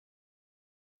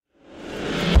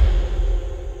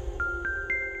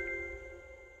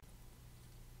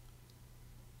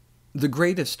The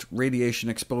greatest radiation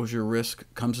exposure risk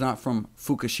comes not from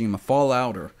Fukushima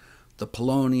fallout or the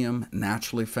polonium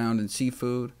naturally found in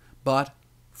seafood, but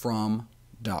from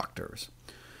doctors.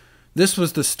 This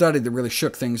was the study that really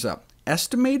shook things up.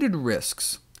 Estimated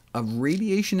risks of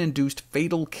radiation-induced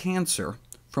fatal cancer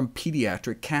from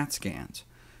pediatric CAT scans,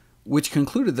 which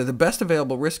concluded that the best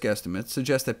available risk estimates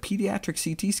suggest that pediatric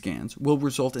CT scans will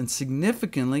result in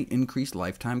significantly increased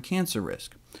lifetime cancer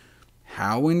risk.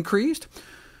 How increased?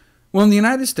 Well, in the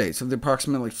United States, of the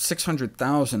approximately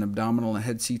 600,000 abdominal and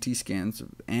head CT scans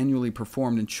annually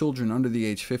performed in children under the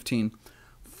age 15,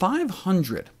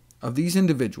 500 of these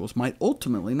individuals might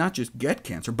ultimately not just get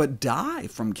cancer, but die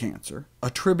from cancer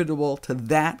attributable to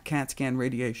that CAT scan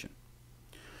radiation.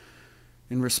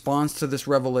 In response to this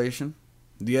revelation,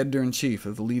 the editor-in-chief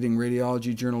of the leading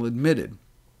radiology journal admitted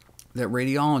that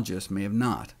radiologists may have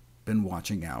not been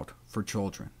watching out for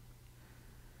children.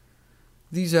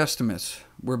 These estimates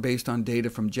were based on data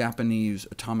from Japanese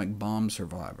atomic bomb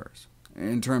survivors,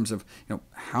 in terms of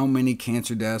how many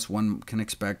cancer deaths one can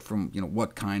expect from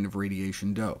what kind of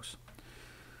radiation dose.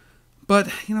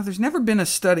 But there's never been a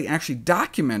study actually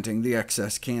documenting the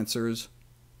excess cancers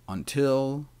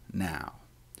until now.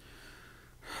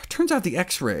 Turns out the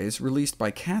X-rays released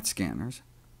by CAT scanners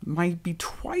might be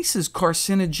twice as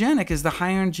carcinogenic as the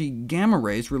high-energy gamma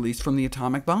rays released from the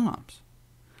atomic bombs.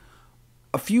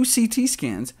 A few CT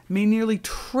scans may nearly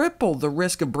triple the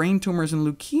risk of brain tumors and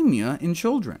leukemia in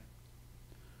children.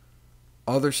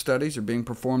 Other studies are being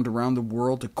performed around the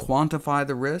world to quantify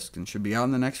the risk, and should be out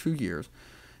in the next few years.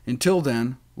 Until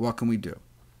then, what can we do?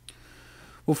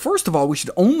 Well, first of all, we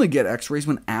should only get X-rays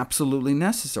when absolutely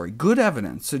necessary. Good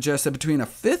evidence suggests that between a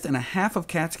fifth and a half of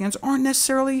CAT scans aren't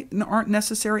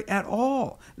necessary at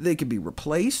all. They could be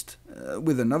replaced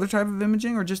with another type of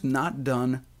imaging, or just not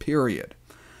done, period.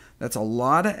 That's a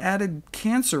lot of added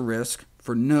cancer risk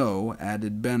for no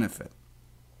added benefit.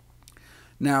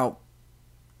 Now,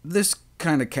 this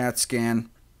kind of CAT scan,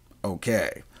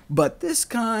 okay, but this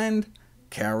kind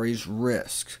carries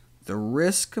risk, the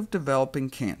risk of developing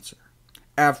cancer.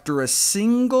 After a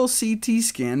single CT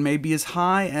scan may be as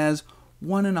high as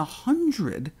 1 in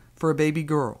 100 for a baby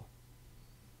girl.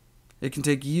 It can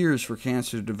take years for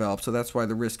cancer to develop, so that's why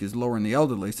the risk is lower in the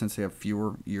elderly, since they have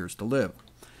fewer years to live.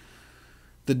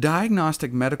 The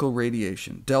diagnostic medical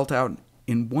radiation dealt out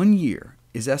in 1 year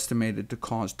is estimated to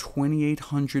cause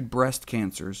 2,800 breast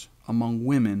cancers among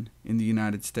women in the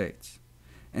United States,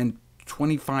 and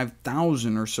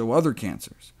 25,000 or so other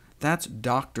cancers. That's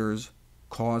doctors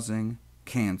causing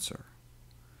cancer.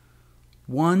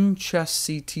 One chest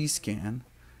CT scan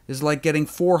is like getting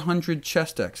 400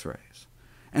 chest X-rays,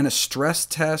 and a stress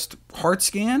test heart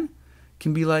scan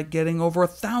can be like getting over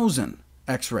 1,000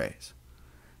 X-rays.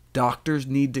 Doctors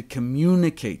need to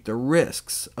communicate the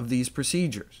risks of these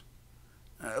procedures.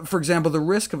 For example, the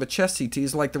risk of a chest CT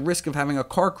is like the risk of having a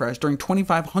car crash during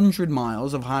 2,500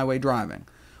 miles of highway driving,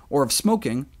 or of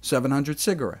smoking 700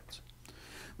 cigarettes.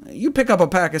 You pick up a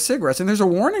pack of cigarettes, and there's a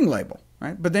warning label,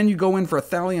 right? But then you go in for a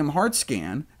thallium heart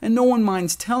scan, and no one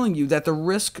minds telling you that the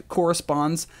risk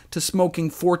corresponds to smoking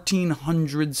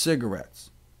 1,400 cigarettes.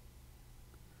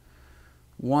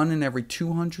 1 in every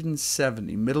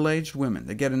 270 middle-aged women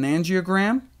that get an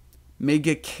angiogram may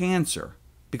get cancer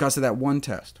because of that one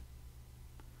test.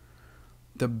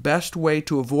 The best way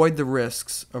to avoid the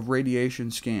risks of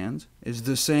radiation scans is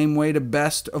the same way to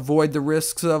best avoid the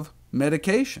risks of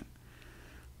medication: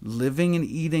 living and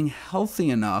eating healthy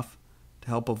enough to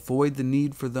help avoid the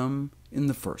need for them in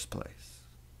the first place.